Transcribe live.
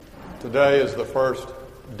Today is the first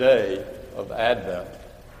day of Advent.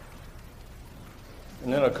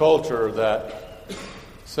 And in a culture that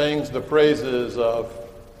sings the praises of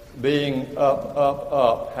being up, up,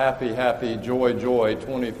 up, happy, happy, joy, joy,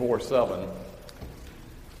 24/7,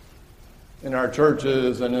 in our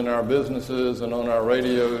churches and in our businesses and on our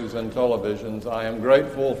radios and televisions, I am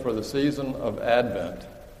grateful for the season of Advent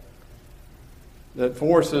that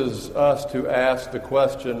forces us to ask the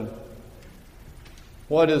question,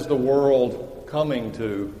 what is the world coming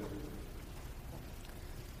to?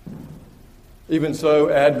 Even so,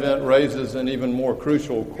 Advent raises an even more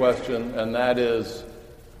crucial question, and that is,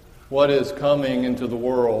 what is coming into the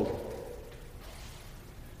world?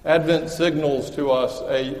 Advent signals to us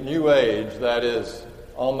a new age that is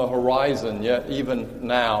on the horizon, yet even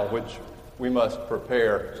now, which we must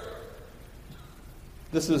prepare.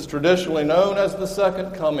 This is traditionally known as the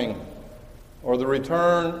second coming, or the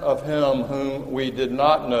return of him whom we did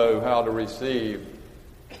not know how to receive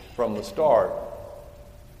from the start.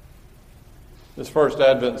 This first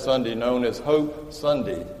Advent Sunday, known as Hope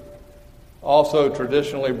Sunday, also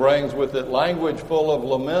traditionally brings with it language full of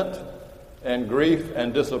lament and grief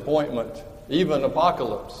and disappointment, even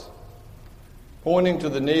apocalypse, pointing to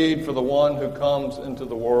the need for the one who comes into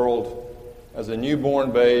the world as a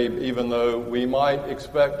newborn babe, even though we might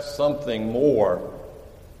expect something more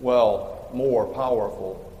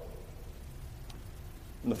powerful.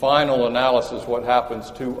 In the final analysis, what happens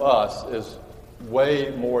to us is way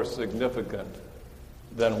more significant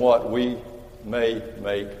than what we may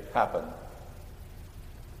make happen.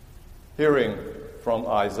 Hearing from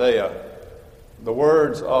Isaiah, the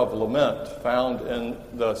words of lament found in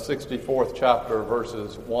the 64th chapter,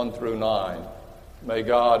 verses 1 through 9. May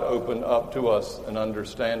God open up to us an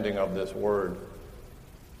understanding of this word.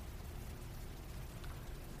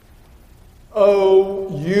 O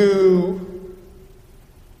you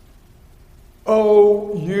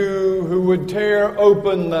who would tear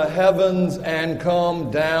open the heavens and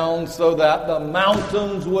come down so that the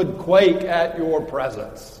mountains would quake at your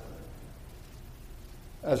presence.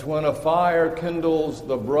 As when a fire kindles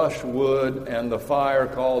the brushwood and the fire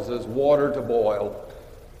causes water to boil.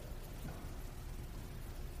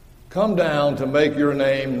 Come down to make your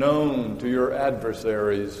name known to your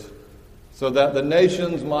adversaries, so that the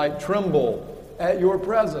nations might tremble at your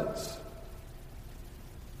presence.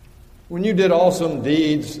 When you did awesome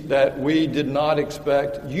deeds that we did not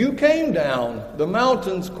expect, you came down. The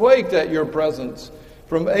mountains quaked at your presence.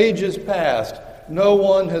 From ages past, no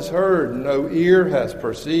one has heard, no ear has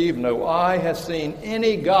perceived, no eye has seen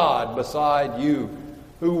any God beside you,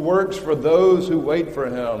 who works for those who wait for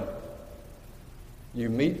him. You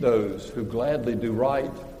meet those who gladly do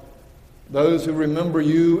right, those who remember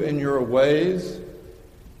you in your ways.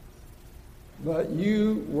 But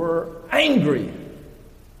you were angry,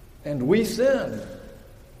 and we sinned.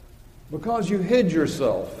 Because you hid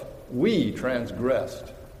yourself, we transgressed.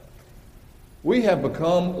 We have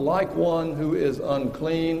become like one who is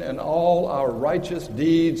unclean, and all our righteous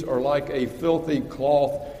deeds are like a filthy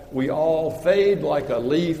cloth. We all fade like a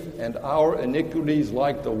leaf, and our iniquities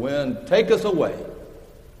like the wind take us away.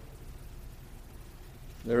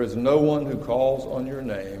 There is no one who calls on your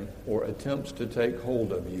name or attempts to take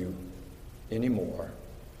hold of you anymore.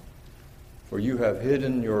 For you have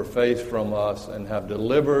hidden your face from us and have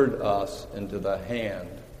delivered us into the hand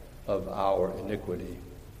of our iniquity.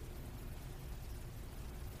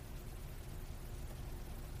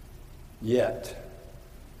 Yet,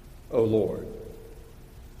 O Lord,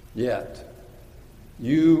 yet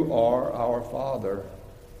you are our Father.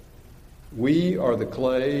 We are the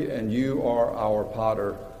clay, and you are our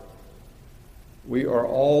potter. We are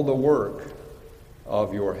all the work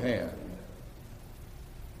of your hand.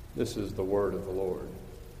 This is the word of the Lord.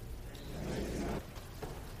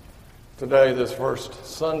 Today, this first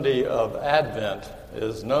Sunday of Advent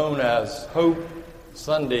is known as Hope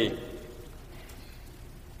Sunday.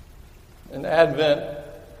 And Advent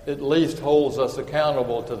at least holds us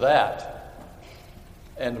accountable to that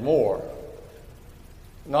and more.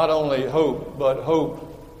 Not only hope, but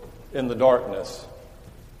hope in the darkness.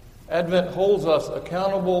 Advent holds us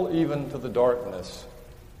accountable even to the darkness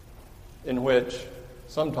in which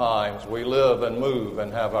sometimes we live and move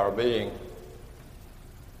and have our being.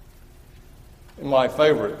 In my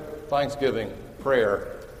favorite Thanksgiving prayer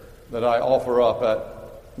that I offer up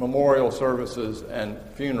at memorial services and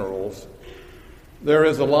funerals, there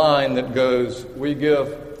is a line that goes, "We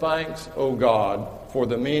give thanks, O God, for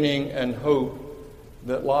the meaning and hope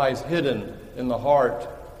that lies hidden in the heart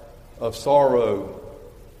of sorrow,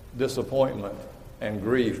 disappointment, and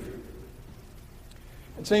grief."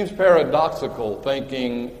 It seems paradoxical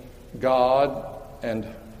thinking God and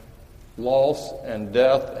loss and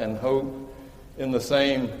death and hope in the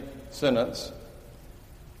same sentence.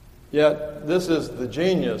 Yet this is the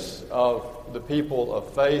genius of the people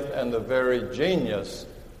of faith and the very genius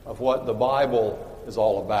of what the Bible is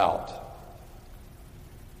all about.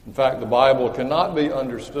 In fact, the Bible cannot be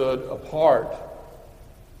understood apart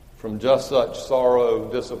from just such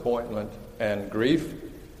sorrow, disappointment, and grief,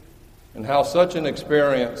 and how such an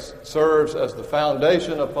experience serves as the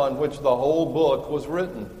foundation upon which the whole book was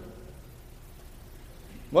written.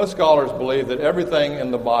 Most scholars believe that everything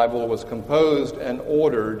in the Bible was composed and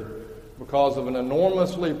ordered because of an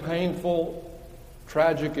enormously painful,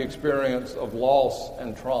 tragic experience of loss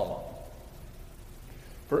and trauma.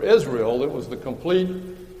 For Israel, it was the complete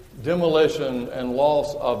demolition and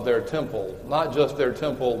loss of their temple, not just their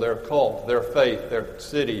temple, their cult, their faith, their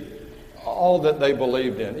city, all that they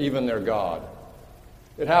believed in, even their God.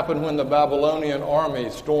 It happened when the Babylonian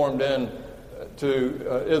army stormed in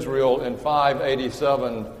to Israel in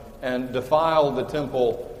 587 and defiled the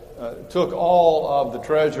temple, took all of the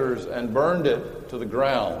treasures and burned it to the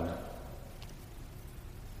ground.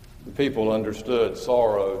 The people understood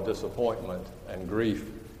sorrow, disappointment, and grief.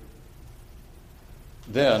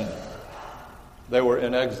 Then they were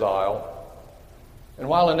in exile. And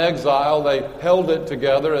while in exile, they held it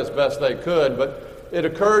together as best they could, but it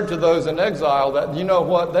occurred to those in exile that, you know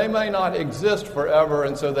what, they may not exist forever,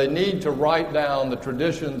 and so they need to write down the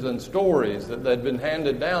traditions and stories that had been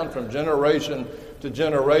handed down from generation to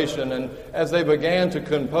generation. And as they began to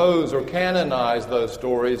compose or canonize those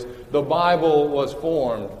stories, the Bible was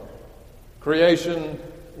formed. Creation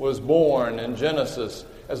was born in Genesis,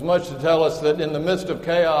 as much to tell us that in the midst of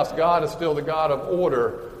chaos, God is still the God of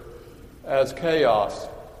order as chaos.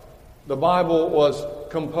 The Bible was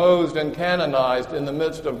composed and canonized in the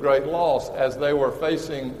midst of great loss as they were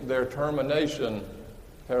facing their termination,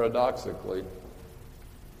 paradoxically.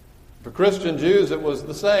 For Christian Jews, it was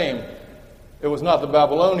the same. It was not the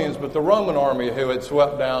Babylonians, but the Roman army who had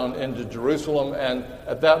swept down into Jerusalem and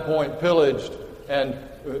at that point pillaged and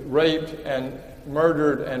raped and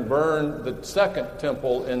murdered and burned the second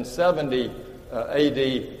temple in 70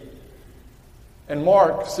 A.D. And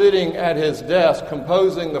Mark, sitting at his desk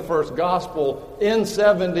composing the first gospel in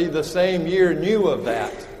 70 the same year, knew of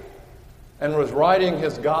that and was writing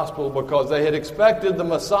his gospel because they had expected the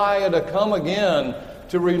Messiah to come again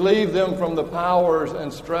to relieve them from the powers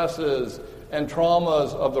and stresses and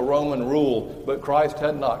traumas of the Roman rule. But Christ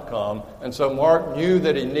had not come, and so Mark knew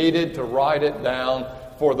that he needed to write it down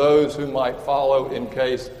for those who might follow in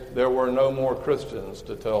case there were no more Christians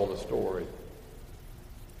to tell the story.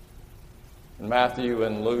 And Matthew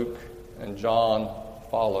and Luke and John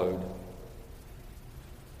followed.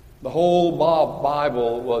 The whole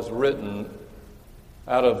Bible was written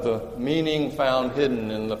out of the meaning found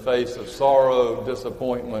hidden in the face of sorrow,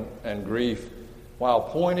 disappointment, and grief, while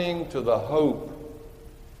pointing to the hope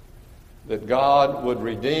that God would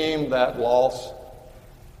redeem that loss,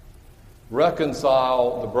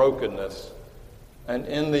 reconcile the brokenness, and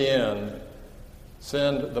in the end,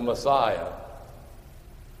 send the Messiah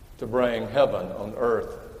to bring heaven on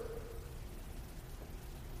earth.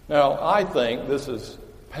 Now, I think this is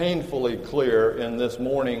painfully clear in this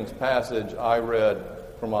morning's passage I read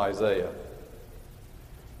from Isaiah.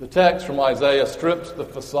 The text from Isaiah strips the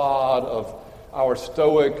facade of our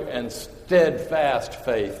stoic and steadfast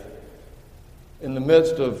faith in the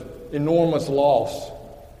midst of enormous loss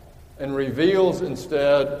and reveals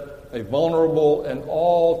instead a vulnerable and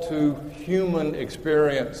all too human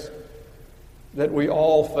experience that we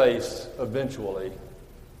all face eventually,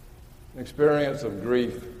 an experience of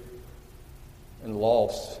grief and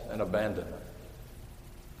loss and abandonment.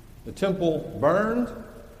 The temple burned.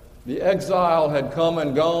 The exile had come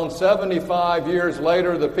and gone. 75 years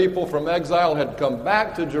later, the people from exile had come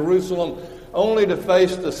back to Jerusalem only to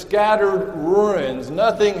face the scattered ruins.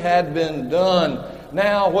 Nothing had been done.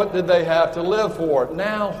 Now, what did they have to live for?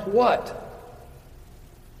 Now, what?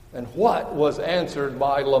 And what was answered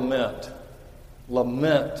by lament?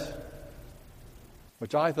 Lament,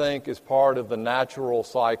 which I think is part of the natural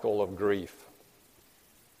cycle of grief.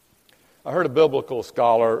 I heard a biblical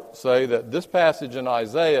scholar say that this passage in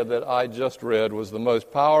Isaiah that I just read was the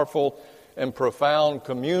most powerful and profound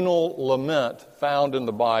communal lament found in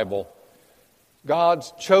the Bible.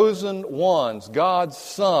 God's chosen ones, God's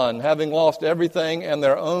Son, having lost everything and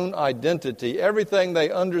their own identity, everything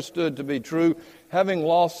they understood to be true, having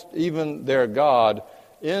lost even their God,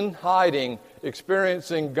 in hiding,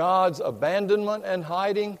 experiencing God's abandonment and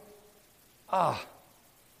hiding.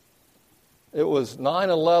 It was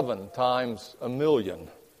 9/11 times a million.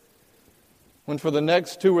 When for the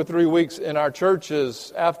next 2 or 3 weeks in our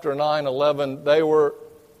churches after 9/11, they were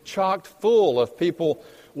chocked full of people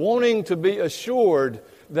wanting to be assured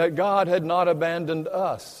that God had not abandoned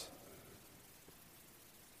us.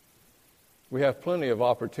 We have plenty of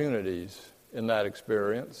opportunities in that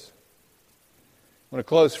experience. When a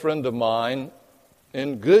close friend of mine,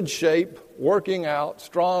 in good shape, working out,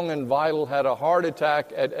 strong and vital, had a heart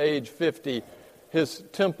attack at age 50, his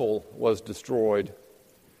temple was destroyed.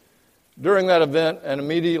 During that event and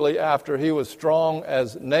immediately after, he was strong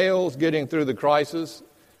as nails, getting through the crisis,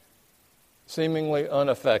 seemingly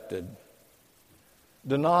unaffected.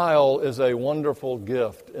 Denial is a wonderful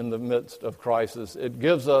gift in the midst of crisis. It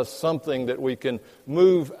gives us something that we can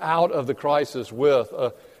move out of the crisis with.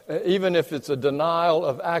 Even if it's a denial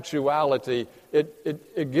of actuality,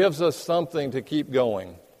 it gives us something to keep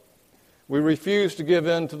going. We refuse to give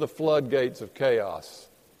in to the floodgates of chaos,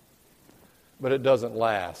 but it doesn't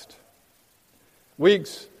last.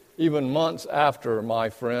 Weeks, even months after my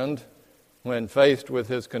friend, when faced with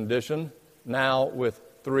his condition, now with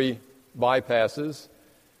 3 bypasses,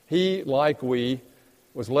 he, like we,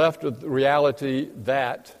 was left with the reality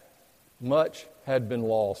that much had been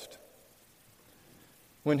lost.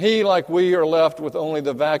 When he, like we, are left with only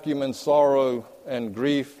the vacuum and sorrow and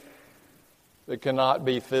grief that cannot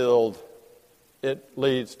be filled, it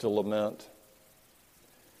leads to lament.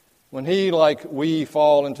 When he, like we,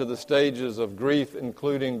 fall into the stages of grief,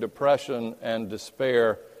 including depression and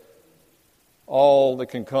despair, all that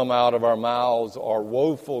can come out of our mouths are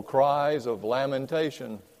woeful cries of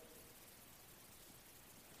lamentation.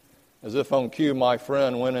 As if on cue, my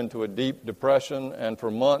friend went into a deep depression, and for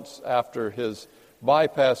months after his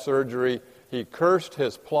bypass surgery, he cursed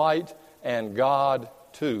his plight and God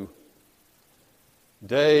too,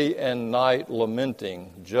 day and night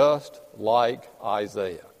lamenting, just like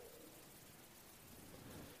Isaiah.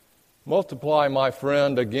 Multiply, my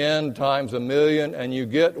friend, again times 1,000,000, and you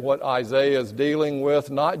get what Isaiah is dealing with,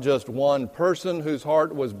 not just one person whose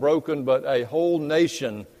heart was broken, but a whole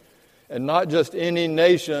nation. And not just any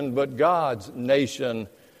nation, but God's nation.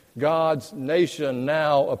 God's nation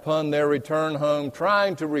now, upon their return home,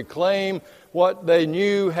 trying to reclaim what they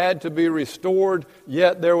knew had to be restored,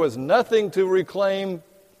 yet there was nothing to reclaim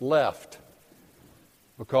left.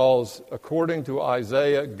 Because, according to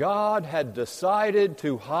Isaiah, God had decided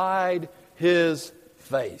to hide his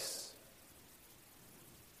face.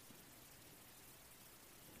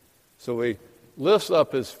 So he lifts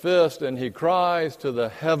up his fist and he cries to the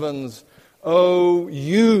heavens, "O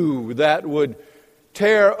you that would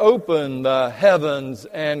tear open the heavens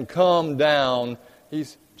and come down."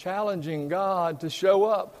 He's challenging God to show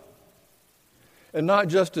up. And not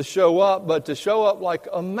just to show up, but to show up like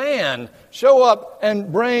a man. Show up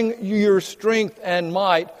and bring your strength and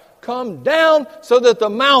might. Come down so that the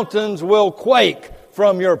mountains will quake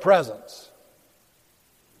from your presence.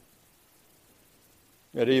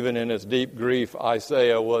 Yet even in his deep grief,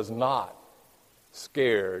 Isaiah was not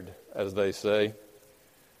scared, as they say.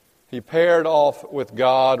 He paired off with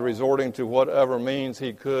God, resorting to whatever means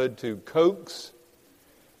he could to coax,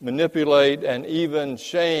 manipulate, and even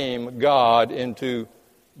shame God into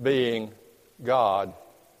being God.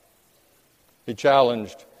 He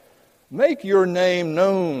challenged, "Make your name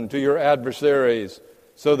known to your adversaries,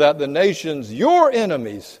 so that the nations, your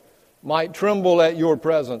enemies, might tremble at your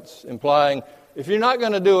presence," implying, if you're not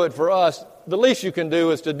going to do it for us, the least you can do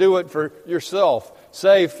is to do it for yourself.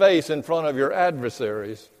 Save face in front of your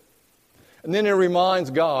adversaries. And then he reminds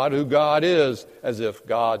God who God is, as if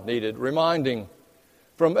God needed reminding.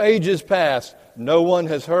 From ages past, no one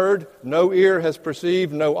has heard, no ear has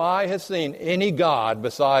perceived, no eye has seen any God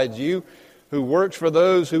besides you, who works for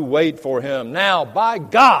those who wait for him. Now, by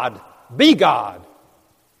God, be God.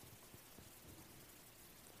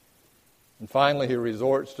 And finally, he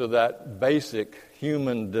resorts to that basic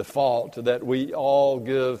human default that we all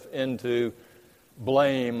give into: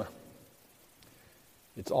 blame.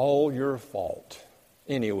 It's all your fault.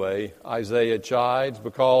 Anyway, Isaiah chides,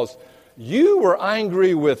 because you were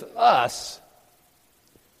angry with us,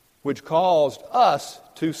 which caused us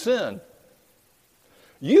to sin.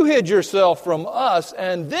 You hid yourself from us,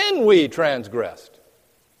 and then we transgressed.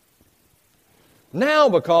 Now,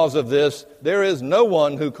 because of this, there is no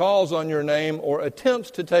one who calls on your name or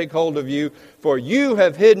attempts to take hold of you, for you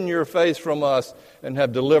have hidden your face from us and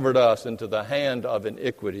have delivered us into the hand of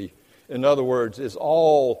iniquity. In other words, it's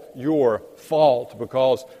all your fault,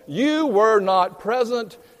 because you were not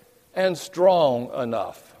present and strong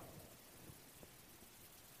enough.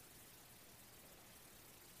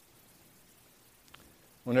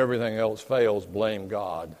 When everything else fails, blame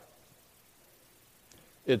God.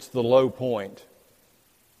 It's the low point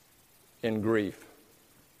in grief.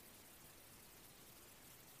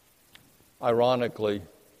 Ironically,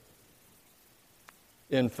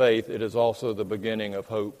 in faith, it is also the beginning of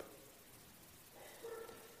hope.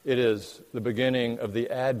 It is the beginning of the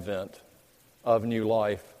advent of new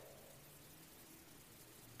life.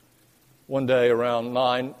 One day, around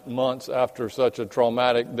 9 months after such a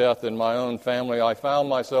traumatic death in my own family, I found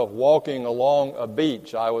myself walking along a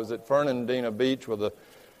beach. I was at Fernandina Beach with a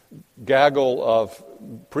gaggle of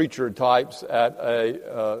preacher types at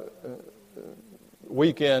a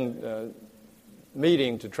weekend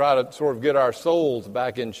meeting to try to sort of get our souls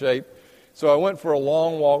back in shape. So I went for a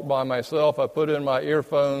long walk by myself. I put in my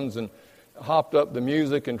earphones and hopped up the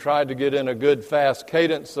music and tried to get in a good fast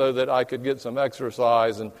cadence so that I could get some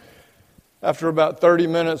exercise. And after about 30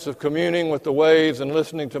 minutes of communing with the waves and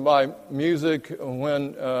listening to my music,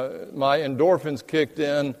 when my endorphins kicked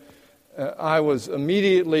in, I was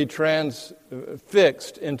immediately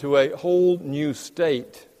transfixed into a whole new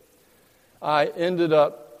state. I ended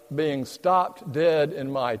up being stopped dead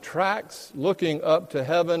in my tracks, looking up to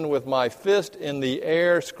heaven with my fist in the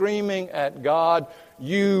air, screaming at God,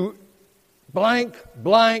 "You blank,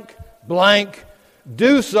 blank, blank,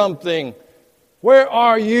 do something. Where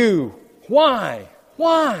are you? Why?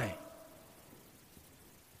 Why?"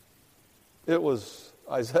 It was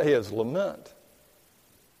Isaiah's lament.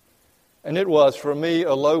 And it was, for me,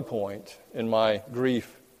 a low point in my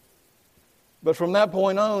grief. But from that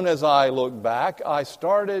point on, as I look back, I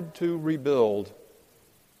started to rebuild.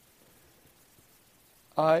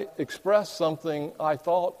 I expressed something I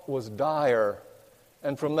thought was dire,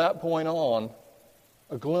 and from that point on,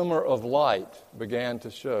 a glimmer of light began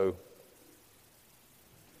to show.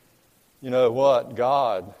 You know what?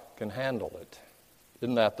 God can handle it.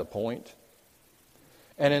 Isn't that the point?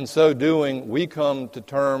 And in so doing, we come to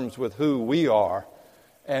terms with who we are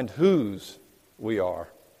and whose we are.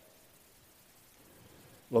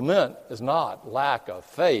 Lament is not lack of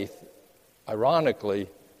faith. Ironically,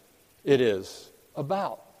 it is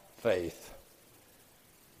about faith.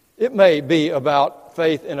 It may be about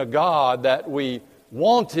faith in a God that we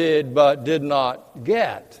wanted but did not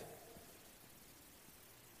get.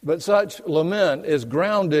 But such lament is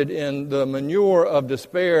grounded in the manure of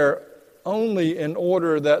despair only in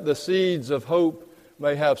order that the seeds of hope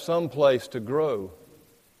may have some place to grow.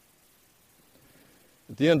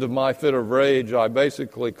 At the end of my fit of rage, I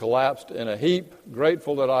basically collapsed in a heap,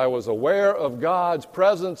 grateful that I was aware of God's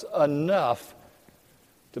presence enough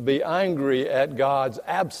to be angry at God's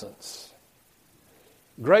absence.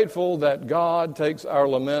 Grateful that God takes our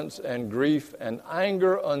laments and grief and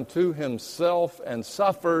anger unto himself and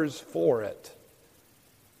suffers for it.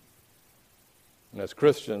 And as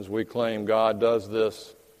Christians, we claim God does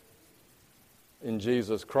this in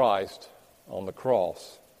Jesus Christ on the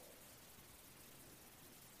cross.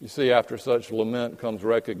 You see, after such lament comes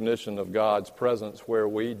recognition of God's presence where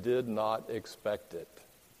we did not expect it.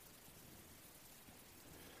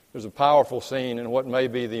 There's a powerful scene in what may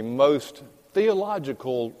be the most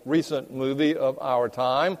theological recent movie of our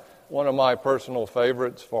time, one of my personal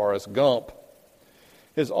favorites, Forrest Gump.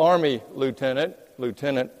 His Army lieutenant,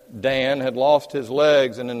 Lieutenant Dan, had lost his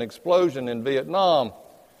legs in an explosion in Vietnam.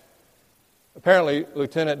 Apparently,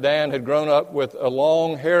 Lieutenant Dan had grown up with a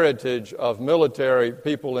long heritage of military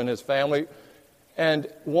people in his family,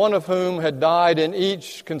 and one of whom had died in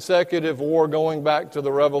each consecutive war going back to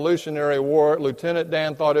the Revolutionary War. Lieutenant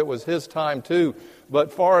Dan thought it was his time too,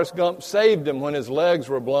 but Forrest Gump saved him when his legs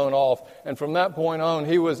were blown off, and from that point on,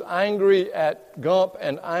 he was angry at Gump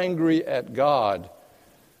and angry at God.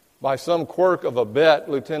 By some quirk of a bet,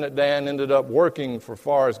 Lieutenant Dan ended up working for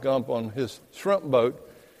Forrest Gump on his shrimp boat.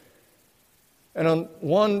 And on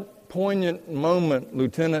one poignant moment,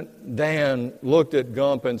 Lieutenant Dan looked at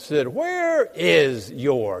Gump and said, "Where is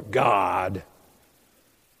your God?"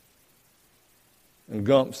 And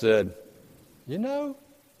Gump said, "You know,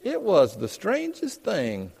 it was the strangest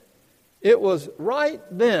thing. It was right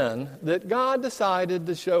then that God decided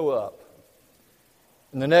to show up."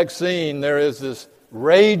 In the next scene, there is this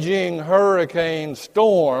raging hurricane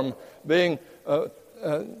storm being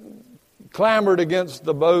clamored against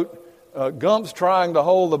the boat. Gump's trying to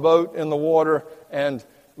hold the boat in the water, and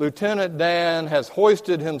Lieutenant Dan has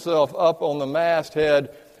hoisted himself up on the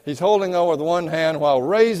masthead. He's holding on with one hand while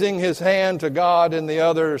raising his hand to God in the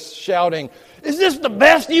other, shouting, "Is this the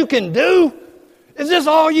best you can do? Is this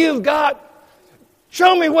all you've got?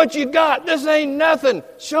 Show me what you got. This ain't nothing.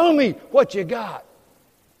 Show me what you got."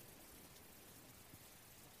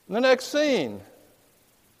 The next scene,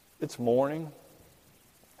 it's morning,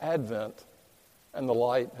 Advent, and the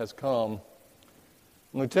light has come.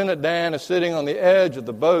 Lieutenant Dan is sitting on the edge of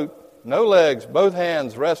the boat, no legs, both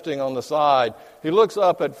hands resting on the side. He looks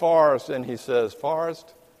up at Forrest and he says,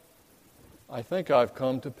 "Forrest, I think I've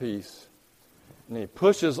come to peace. And he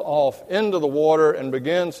pushes off into the water and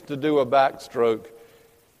begins to do a backstroke.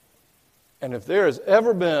 And if there has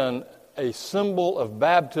ever been a symbol of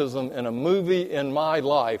baptism in a movie in my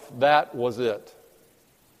life, that was it.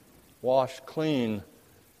 Washed clean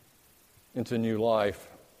into new life.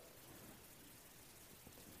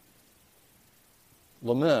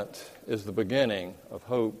 Lament is the beginning of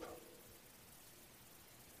hope.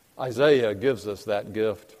 Isaiah gives us that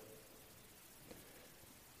gift.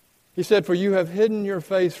 He said, "For you have hidden your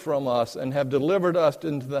face from us and have delivered us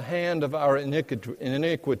into the hand of our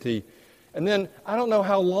iniquity." And then, I don't know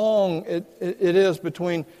how long it is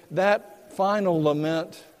between that final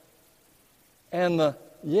lament and the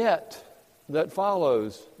yet that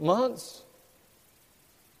follows. Months?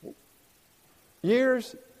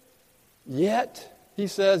 Years? Yet, he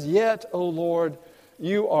says, "Yet, O Lord,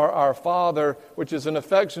 you are our Father," which is an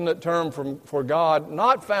affectionate term for God,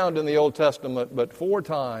 not found in the Old Testament, but 4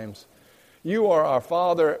 times. "You are our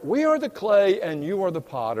Father. We are the clay, and you are the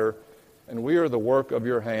potter, and we are the work of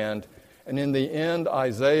your hand." And in the end,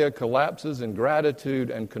 Isaiah collapses in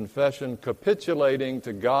gratitude and confession, capitulating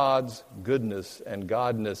to God's goodness and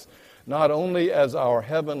godness, not only as our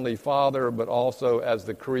heavenly Father, but also as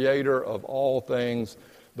the creator of all things,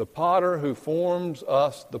 the potter who forms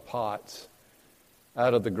us, the pots,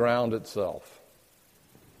 out of the ground itself.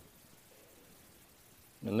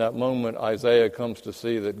 In that moment, Isaiah comes to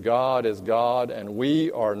see that God is God and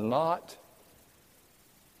we are not.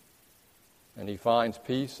 And he finds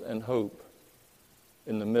peace and hope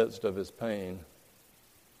in the midst of his pain.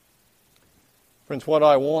 Friends, what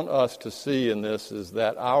I want us to see in this is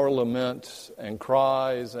that our laments and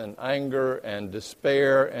cries and anger and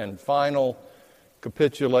despair and final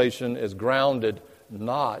capitulation is grounded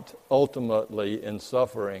not ultimately in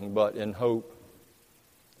suffering, but in hope.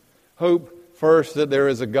 Hope, first, that there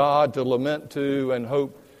is a God to lament to, and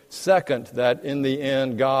hope, second, that in the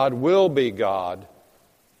end God will be God.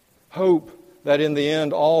 Hope that in the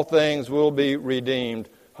end all things will be redeemed.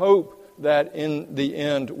 Hope that in the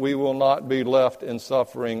end we will not be left in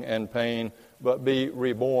suffering and pain, but be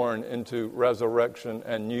reborn into resurrection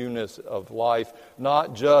and newness of life.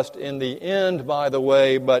 Not just in the end, by the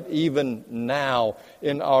way, but even now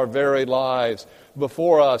in our very lives,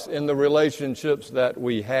 before us in the relationships that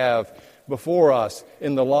we have, before us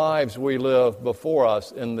in the lives we live, before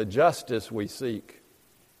us in the justice we seek.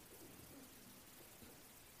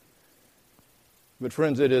 But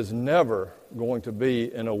friends, it is never going to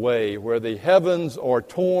be in a way where the heavens are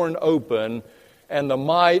torn open and the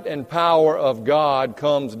might and power of God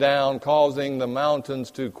comes down, causing the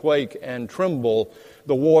mountains to quake and tremble,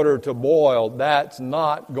 the water to boil. That's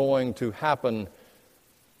not going to happen,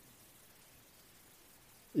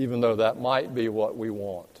 even though that might be what we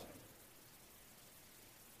want.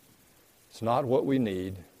 It's not what we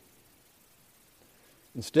need.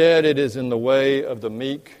 Instead, it is in the way of the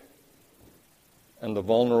meek and the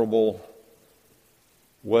vulnerable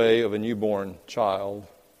way of a newborn child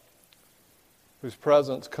whose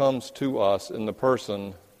presence comes to us in the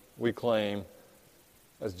person we claim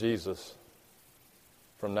as Jesus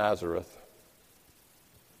from Nazareth.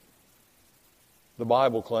 The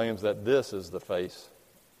Bible claims that this is the face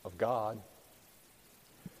of God.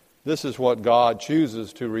 This is what God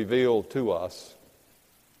chooses to reveal to us.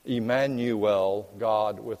 Emmanuel,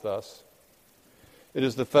 God with us. It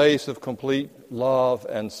is the face of complete love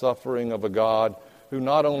and suffering of a God who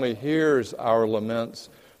not only hears our laments,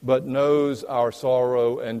 but knows our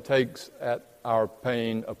sorrow and takes at our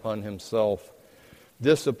pain upon himself.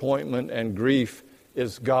 Disappointment and grief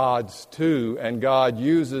is God's too, and God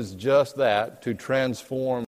uses just that to transform